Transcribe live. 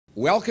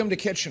Welcome to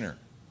Kitchener,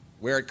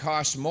 where it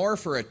costs more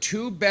for a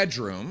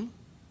two-bedroom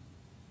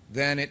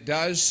than it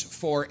does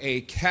for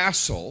a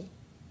castle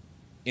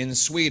in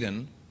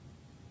Sweden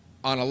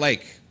on a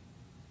lake.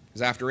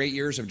 Because after 8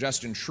 years of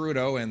Justin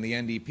Trudeau and the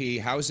NDP,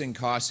 housing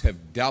costs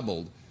have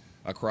doubled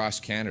across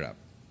Canada.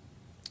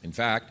 In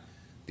fact,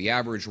 the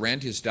average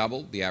rent is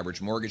doubled, the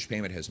average mortgage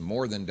payment has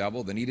more than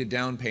doubled, the needed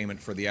down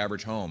payment for the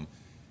average home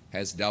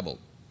has doubled.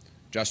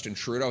 Justin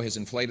Trudeau has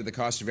inflated the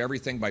cost of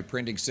everything by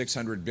printing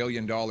 $600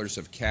 billion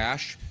of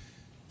cash,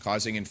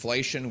 causing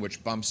inflation,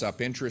 which bumps up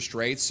interest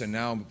rates and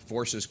now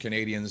forces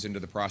Canadians into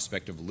the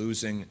prospect of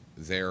losing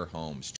their homes.